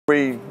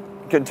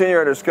continue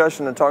our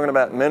discussion and talking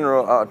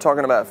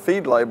about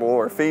feed label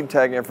or feed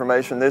tag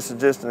information, this is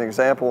just an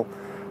example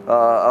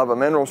of a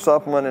mineral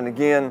supplement. And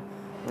again,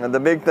 the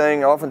big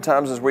thing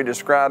oftentimes as we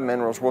describe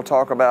minerals, we'll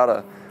talk about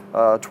a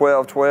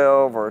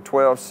 12-12 or a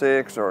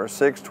 12-6 or a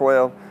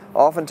 6-12.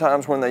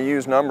 Oftentimes when they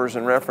use numbers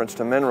in reference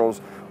to minerals,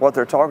 what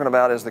they're talking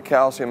about is the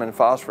calcium and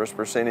phosphorus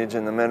percentage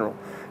in the mineral.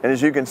 And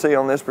as you can see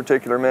on this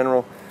particular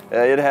mineral,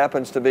 it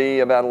happens to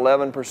be about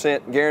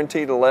 11%,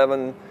 guaranteed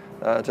 11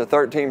 to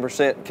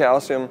 13%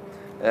 calcium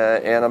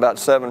and about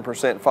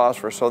 7%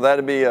 phosphorus. So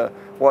that'd be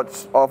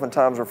what's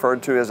oftentimes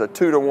referred to as a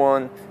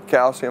 2-to-1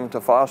 calcium to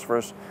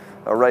phosphorus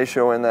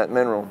ratio in that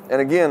mineral.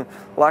 And again,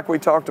 like we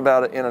talked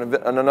about in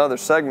another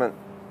segment,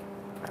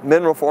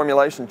 mineral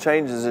formulation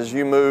changes as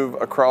you move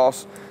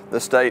across the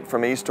state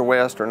from east to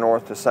west or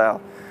north to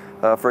south.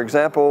 For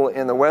example,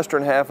 in the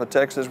western half of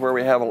Texas where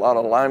we have a lot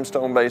of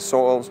limestone-based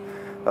soils,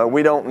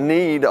 we don't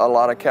need a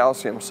lot of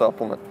calcium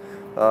supplement.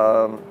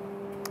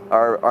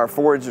 Our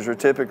forages are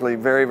typically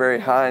very, very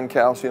high in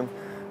calcium,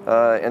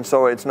 and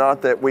so it's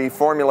not that we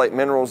formulate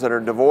minerals that are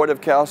devoid of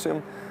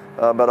calcium,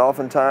 but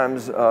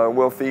oftentimes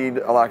we'll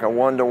feed like a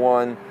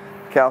 1-to-1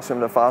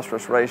 calcium to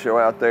phosphorus ratio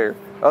out there.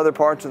 Other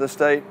parts of the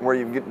state where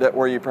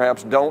you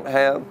perhaps don't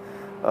have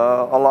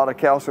a lot of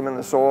calcium in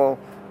the soil,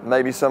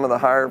 maybe some of the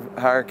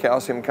higher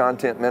calcium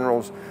content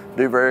minerals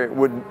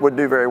would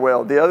do very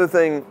well. The other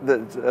thing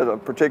that's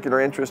of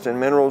particular interest in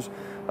minerals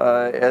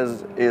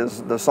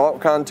is the salt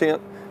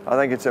content. I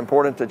think it's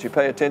important that you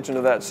pay attention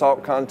to that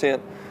salt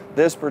content.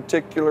 This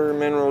particular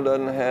mineral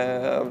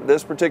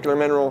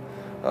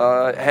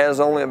has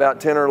only about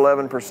 10 or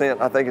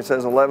 11%. I think it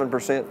says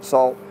 11%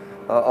 salt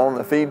on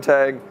the feed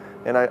tag.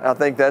 And I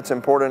think that's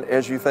important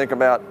as you think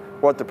about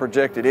what the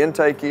projected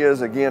intake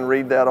is. Again,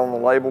 read that on the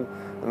label.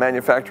 The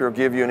manufacturer will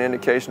give you an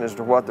indication as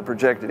to what the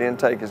projected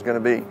intake is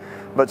going to be.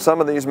 But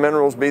some of these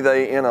minerals, be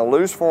they in a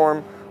loose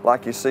form,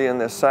 like you see in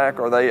this sack,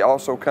 or they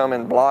also come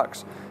in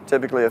blocks,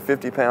 typically a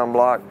 50-pound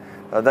block,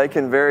 they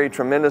can vary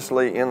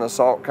tremendously in the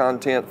salt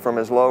content from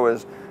as low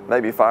as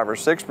maybe 5 or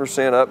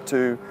 6% up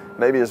to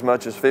maybe as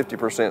much as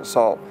 50%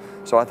 salt.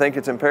 So I think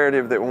it's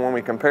imperative that when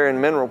we compare in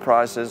mineral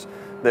prices,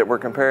 that we're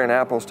comparing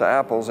apples to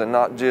apples and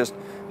not just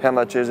how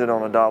much is it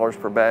on a dollars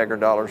per bag or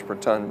dollars per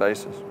ton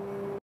basis.